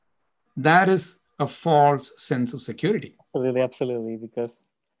 that is a false sense of security. Absolutely. Because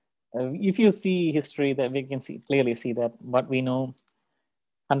if you see history, that we can clearly see that what we know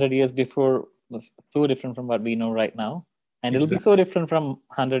 100 years before was so different from what we know right now. And it'll be so different from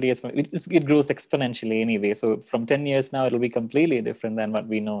 100 years. It grows exponentially anyway. So from 10 years now, it'll be completely different than what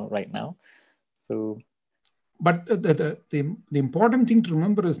we know right now. So, but the important thing to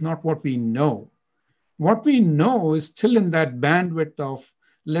remember is not what we know. What we know is still in that bandwidth of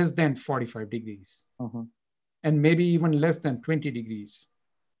less than 45 degrees, mm-hmm. and maybe even less than 20 degrees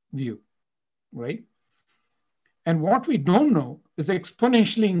view, right? And what we don't know is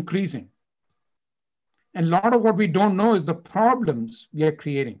exponentially increasing. And a lot of what we don't know is the problems we are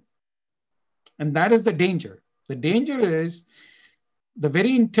creating. And that is the danger. The danger is the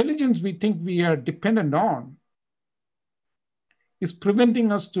very intelligence we think we are dependent on is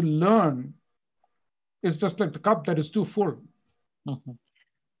preventing us to learn. It's just like the cup that is too full. Mm-hmm.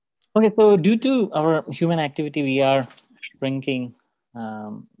 Okay, so due to our human activity, we are shrinking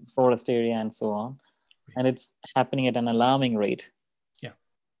forest area and so on. And it's happening at an alarming rate. Yeah.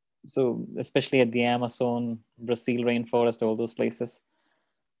 So especially at the Amazon, Brazil rainforest, all those places.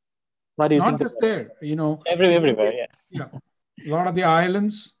 What do you think? Not just there, everywhere, yeah. Yeah. A lot of the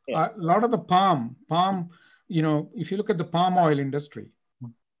islands, a lot of the palm, if you look at the palm oil industry,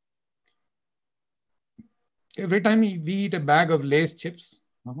 every time we eat a bag of Lay's chips,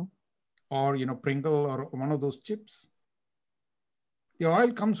 or Pringle or one of those chips, the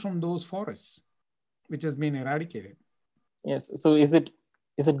oil comes from those forests, which has been eradicated. Yes. So is it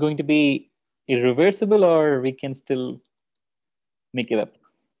going to be irreversible, or we can still make it up.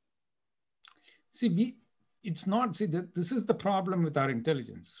 See, it's not, see, this is the problem with our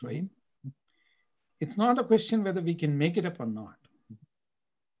intelligence, right? Mm-hmm. It's not a question whether we can make it up or not.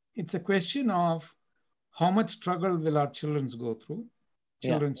 It's a question of how much struggle will our Yeah. children's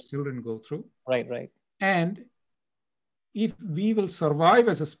children go through, Right. Right. and if we will survive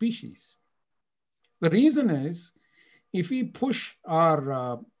as a species. The reason is, if we push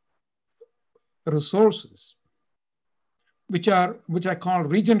our resources, which I call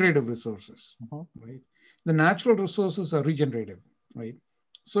regenerative resources, Mm-hmm. right? The natural resources are regenerative, right?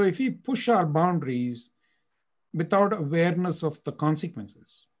 So if we push our boundaries without awareness of the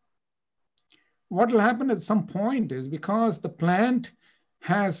consequences, what will happen at some point is, because the plant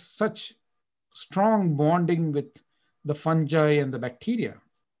has such strong bonding with the fungi and the bacteria,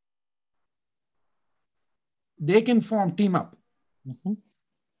 they can form team up. Mm-hmm.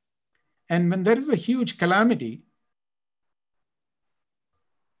 And when there is a huge calamity,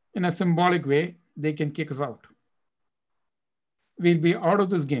 in a symbolic way, they can kick us out. We'll be out of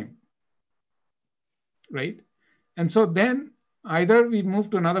this game, right? And so then either we move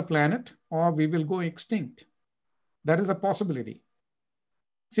to another planet or we will go extinct. That is a possibility.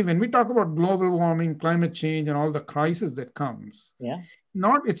 See, when we talk about global warming, climate change, and all the crisis that comes, Yeah.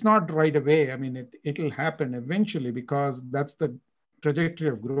 it's not right away. I mean, it'll happen eventually, because that's the trajectory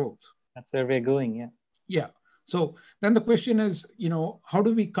of growth. That's where we're going. Yeah. Yeah. So then the question is, how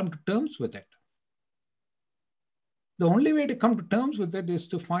do we come to terms with it? The only way to come to terms with it is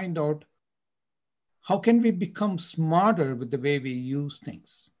to find out, how can we become smarter with the way we use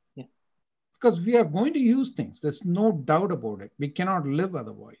things? Yeah. Because we are going to use things. There's no doubt about it. We cannot live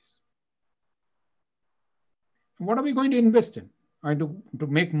otherwise. What are we going to invest in? To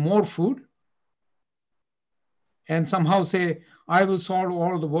make more food and somehow say, I will solve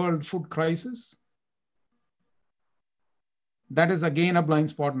all the world food crisis? That is again a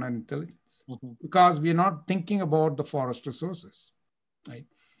blind spot in our intelligence, Mm-hmm. because we are not thinking about the forest resources, right?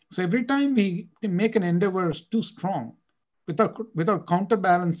 So every time we make an endeavor too strong, without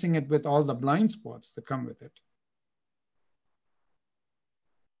counterbalancing it with all the blind spots that come with it.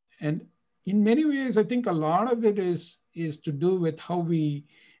 And in many ways, I think a lot of it is to do with how we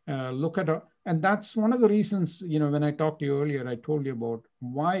look at our, and that's one of the reasons, when I talked to you earlier, I told you about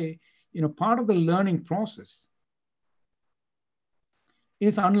why, part of the learning process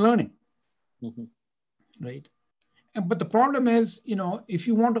is unlearning, Mm-hmm. right? But the problem is, if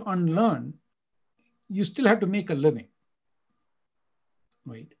you want to unlearn, you still have to make a living,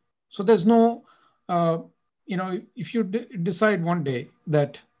 right? So there's no, if you decide one day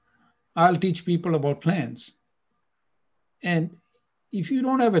that I'll teach people about plants, and if you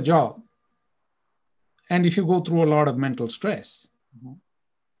don't have a job, and if you go through a lot of mental stress, Mm-hmm.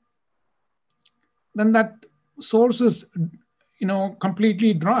 then that source is,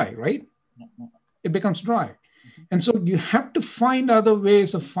 completely dry, right? Yeah. Yeah. It becomes dry. Mm-hmm. And so you have to find other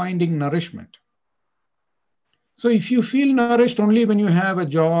ways of finding nourishment. So if you feel nourished only when you have a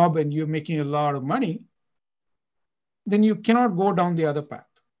job and you're making a lot of money, then you cannot go down the other path.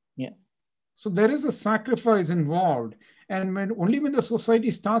 Yeah. So there is a sacrifice involved. And only when the society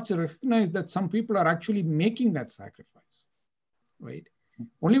starts to recognize that some people are actually making that sacrifice, right?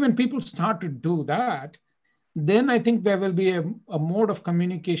 Only when people start to do that, then I think there will be a mode of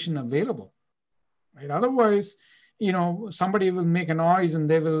communication available, right? Otherwise, somebody will make a noise, and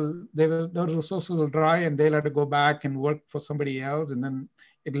the resources will dry, and they'll have to go back and work for somebody else, and then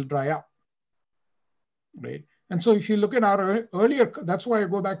it'll dry up, right? And so if you look at our earlier, that's why I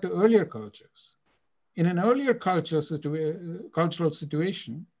go back to earlier cultures. In an earlier cultural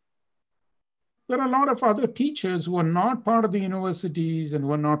situation, there are a lot of other teachers who are not part of the universities and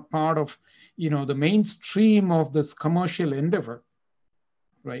were not part of, the mainstream of this commercial endeavor,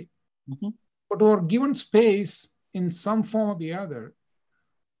 right? Mm-hmm. But who are given space in some form or the other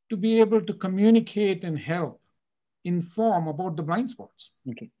to be able to communicate and help inform about the blind spots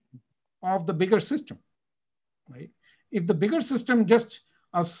Okay. of the bigger system, right? If the bigger system just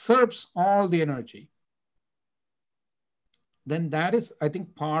usurps all the energy, then that is, I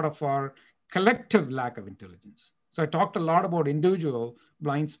think, part of our collective lack of intelligence. So I talked a lot about individual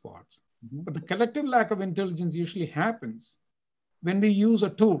blind spots, Mm-hmm. but the collective lack of intelligence usually happens when we use a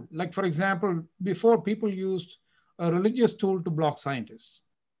tool. Like, for example, before people used a religious tool to block scientists.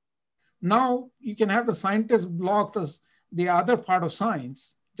 Now you can have the scientists block the other part of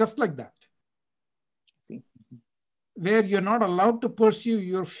science just like that, See. where you're not allowed to pursue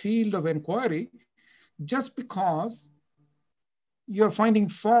your field of inquiry just because you're finding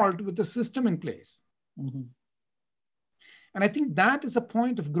fault with the system in place. Mm-hmm. And I think that is a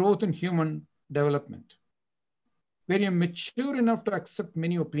point of growth in human development, where you're mature enough to accept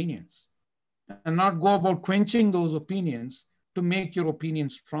many opinions and not go about quenching those opinions to make your opinion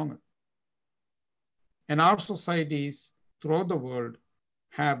stronger. And our societies throughout the world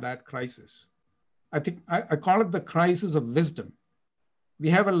have that crisis. I think I call it the crisis of wisdom. We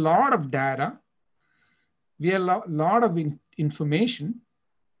have a lot of data, we have a lot of information,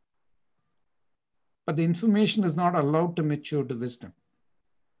 but the information is not allowed to mature to wisdom.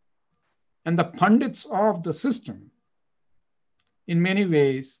 And the pundits of the system, in many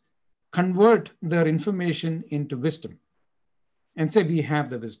ways, convert their information into wisdom and say, we have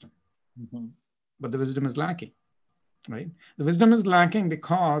the wisdom. Mm-hmm. But the wisdom is lacking, right? The wisdom is lacking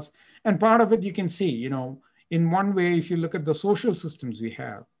because, and part of it you can see, in one way, if you look at the social systems we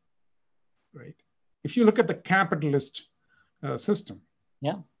have, right? If you look at the capitalist system,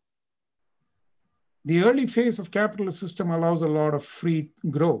 yeah, the early phase of capitalist system allows a lot of free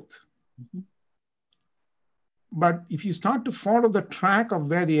growth. Mm-hmm. But if you start to follow the track of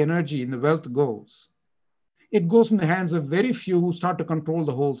where the energy and the wealth goes, it goes in the hands of very few who start to control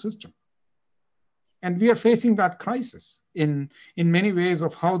the whole system. And we are facing that crisis in many ways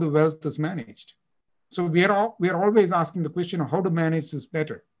of how the wealth is managed. So we are always asking the question of how to manage this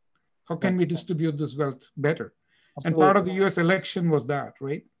better. How can we distribute this wealth better? Absolutely. And part of the US election was that,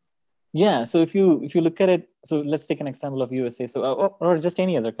 right? Yeah. So if you look at it, so let's take an example of USA. So or just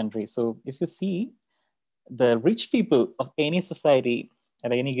any other country. So if you see the rich people of any society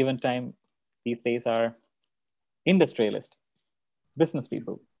at any given time these days are industrialists, business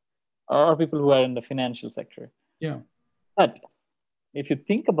people, or people who are in the financial sector. Yeah. But if you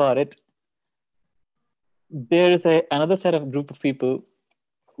think about it, there is another set of group of people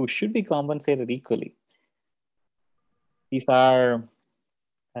who should be compensated equally. These are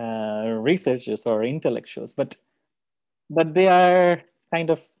researchers or intellectuals, but they are kind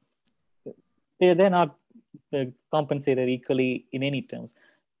of, they're not compensated equally in any terms.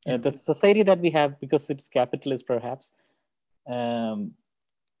 The society that we have, because it's capitalist perhaps,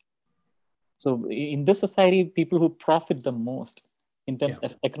 so in this society, people who profit the most in terms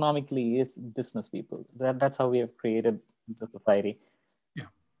of economically is business people. That's how we have created the society. Yeah.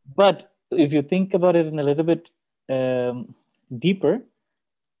 But if you think about it in a little bit deeper,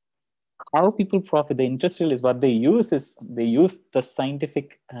 how people profit, the industrialists, what they use the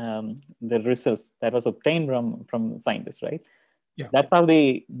scientific, the results that was obtained from scientists, right? Yeah. That's how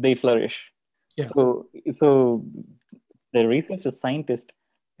they flourish. Yeah. So the researchers, scientists,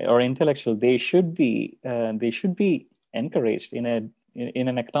 or intellectual, they should be encouraged in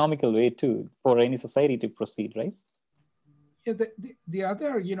an economical way too, for any society to proceed, right? Yeah. The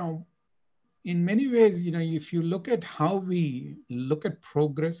other, in many ways, if you look at how we look at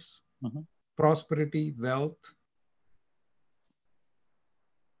progress, mm-hmm. prosperity, wealth,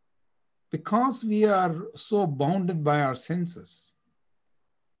 because we are so bounded by our senses,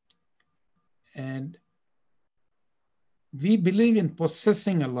 and we believe in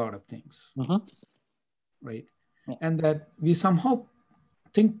possessing a lot of things, mm-hmm. right? Yeah. And that we somehow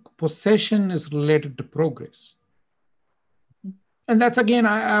think possession is related to progress. Mm-hmm. And that's, again,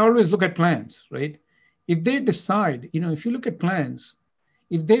 I always look at plants, right? If they decide, if you look at plants,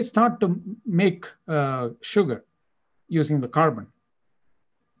 if they start to make sugar using the carbon,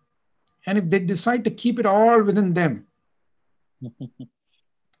 and if they decide to keep it all within them,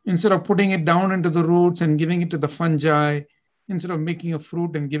 instead of putting it down into the roots and giving it to the fungi, instead of making a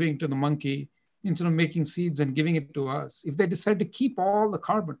fruit and giving it to the monkey, instead of making seeds and giving it to us, if they decide to keep all the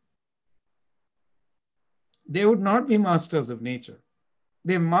carbon, they would not be masters of nature.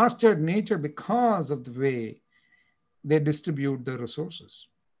 They mastered nature because of the way they distribute the resources.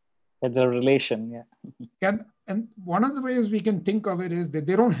 The relation, yeah. And one of the ways we can think of it is that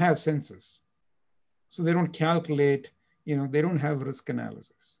they don't have senses. So they don't calculate, they don't have risk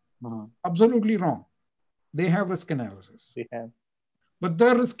analysis. Uh-huh. Absolutely wrong. They have risk analysis. They have. But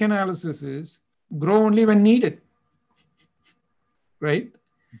their risk analysis is grow only when needed, right?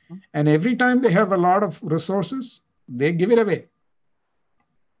 Mm-hmm. And every time they have a lot of resources, they give it away.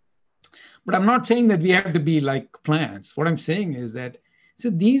 But I'm not saying that we have to be like plants. What I'm saying is that, so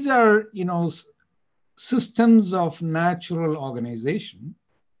these are, systems of natural organization,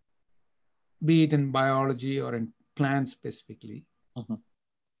 be it in biology or in plants specifically, uh-huh.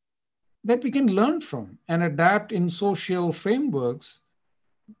 that we can learn from and adapt in social frameworks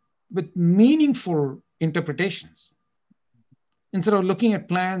with meaningful interpretations, instead of looking at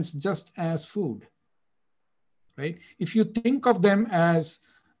plants just as food, right? If you think of them as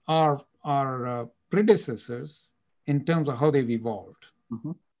our predecessors in terms of how they've evolved,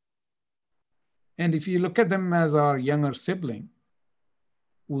 uh-huh. and if you look at them as our younger sibling,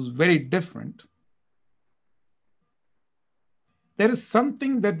 who's very different, there is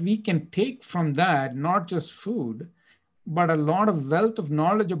something that we can take from that, not just food, but a lot of wealth of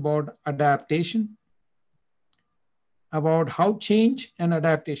knowledge about adaptation, about how change and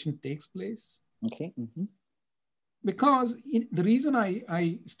adaptation takes place. Okay. Mm-hmm. Because the reason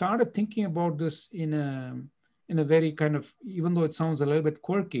I started thinking about this in a very kind of, even though it sounds a little bit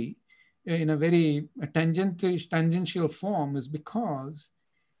quirky, in a very tangential form, is because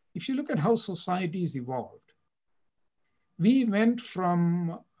if you look at how societies evolved, we went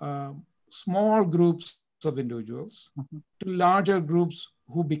from small groups of individuals Mm-hmm. to larger groups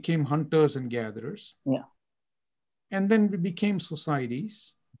who became hunters and gatherers. Yeah. And then we became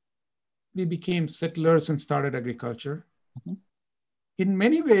societies. We became settlers and started agriculture. Mm-hmm. In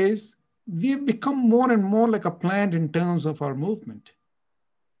many ways, we've become more and more like a plant in terms of our movement.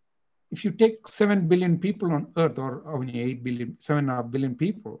 If you take 7 billion people on Earth, or how many, 8 billion, 7.5 billion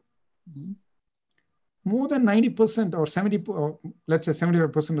people, Mm-hmm. more than 90% or 70, or let's say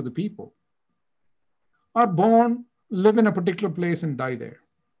 75% of the people are born, live in a particular place, and die there.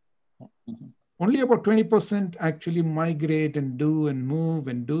 Mm-hmm. Only about 20% actually migrate and do and move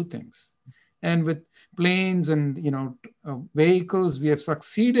and do things. And with planes and vehicles, we have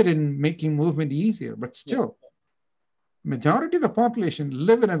succeeded in making movement easier. But Yeah. still, majority of the population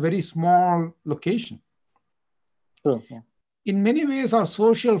live in a very small location. True. Yeah. In many ways, our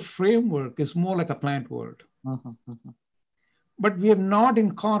social framework is more like a plant world. Mm-hmm. Mm-hmm. But we have not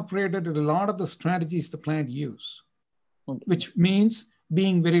incorporated a lot of the strategies the plant use, Okay. which means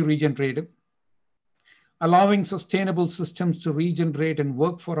being very regenerative, allowing sustainable systems to regenerate and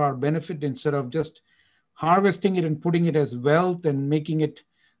work for our benefit instead of just harvesting it and putting it as wealth and making it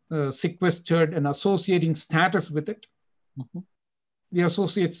sequestered and associating status with it. Mm-hmm. We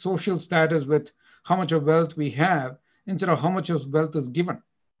associate social status with how much of wealth we have instead of how much of wealth is given.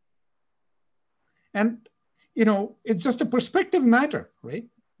 And, it's just a perspective matter, right?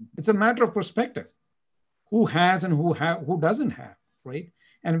 It's a matter of perspective. Who has and who doesn't have, right?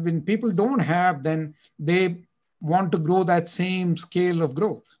 And when people don't have, then they want to grow that same scale of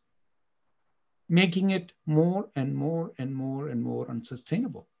growth, making it more and more and more and more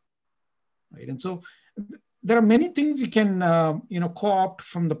unsustainable, right? And so there are many things you can co-opt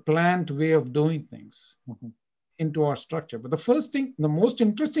from the plant way of doing things Mm-hmm. into our structure. But the first thing, the most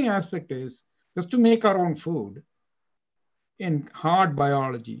interesting aspect is just to make our own food in hard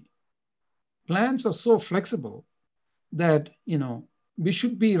biology. Plants are so flexible that we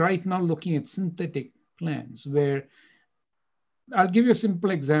should be right now looking at synthetic plants where, I'll give you a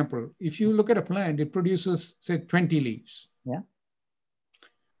simple example. If you look at a plant, it produces, say, 20 leaves. Yeah.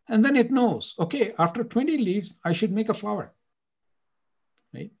 And then it knows, okay, after 20 leaves, I should make a flower,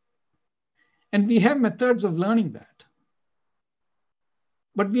 right? And we have methods of learning that.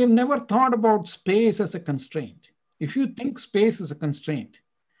 But we have never thought about space as a constraint. If you think space is a constraint,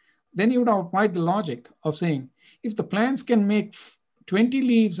 then you would apply the logic of saying, if the plants can make 20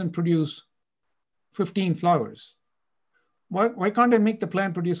 leaves and produce 15 flowers, why can't I make the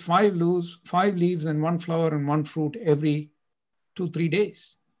plant produce 5 leaves and 1 flower and 1 fruit every 2-3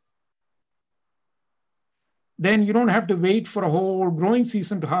 days? Then you don't have to wait for a whole growing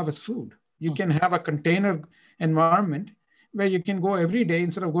season to harvest food. You can have a container environment where you can go every day.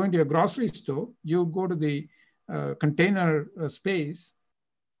 Instead of going to a grocery store, you go to the container space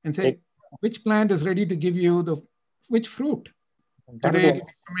and say, which plant is ready to give you which fruit? Today That'll it'll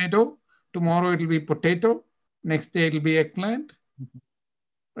be tomato, tomorrow it'll be potato, next day it'll be eggplant, be.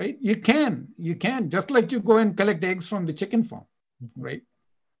 right? You can, just like you go and collect eggs from the chicken farm, Mm-hmm. right?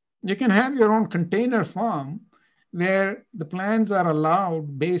 You can have your own container farm where the plants are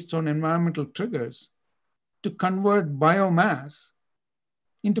allowed, based on environmental triggers, to convert biomass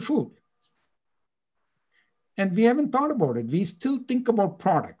into food. And we haven't thought about it. We still think about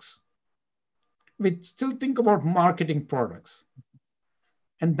products. We still think about marketing products.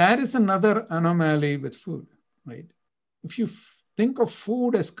 And that is another anomaly with food, right? If you think of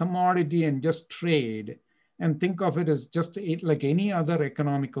food as commodity and just trade, and think of it as just like any other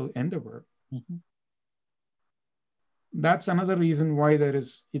economical endeavor, Mm-hmm. that's another reason why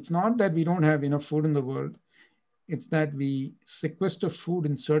it's not that we don't have enough food in the world, it's that we sequester food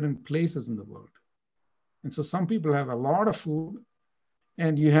in certain places in the world. And so some people have a lot of food,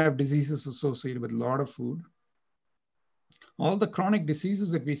 and you have diseases associated with a lot of food. All the chronic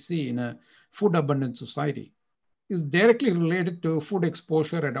diseases that we see in a food abundant society is directly related to food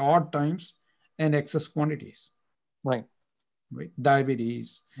exposure at odd times and excess quantities. Right. Right?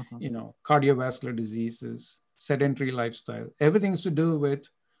 Diabetes, cardiovascular diseases, sedentary lifestyle, everything's to do with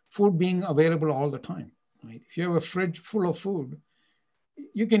food being available all the time. Right? If you have a fridge full of food,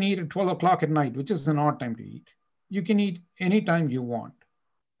 you can eat at 12 o'clock at night, which is an odd time to eat. You can eat anytime you want.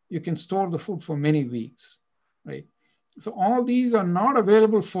 You can store the food for many weeks, right? So all these are not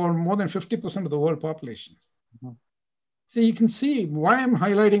available for more than 50% of the world population. Mhm. So you can see why I'm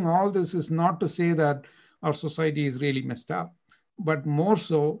highlighting all this is not to say that our society is really messed up, but more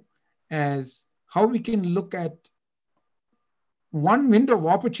so as how we can look at one window of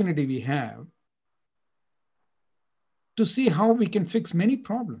opportunity we have to see how we can fix many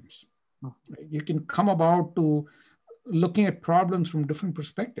problems. Mhm. Right? You can come about to looking at problems from different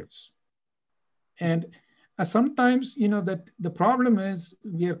perspectives. And sometimes, that the problem is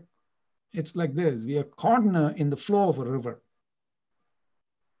it's like this, we are caught in the flow of a river.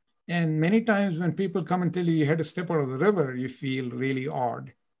 And many times when people come and tell you had to step out of the river, you feel really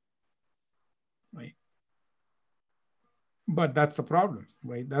odd, right? But that's the problem,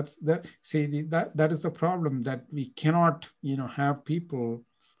 right? That's that. See, that is the problem, that we cannot, have people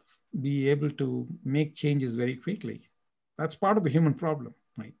be able to make changes very quickly. That's part of the human problem,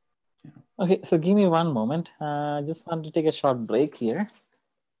 right? Yeah. Okay, so give me one moment. I just want to take a short break here.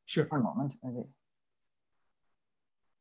 Sure. One moment. Okay.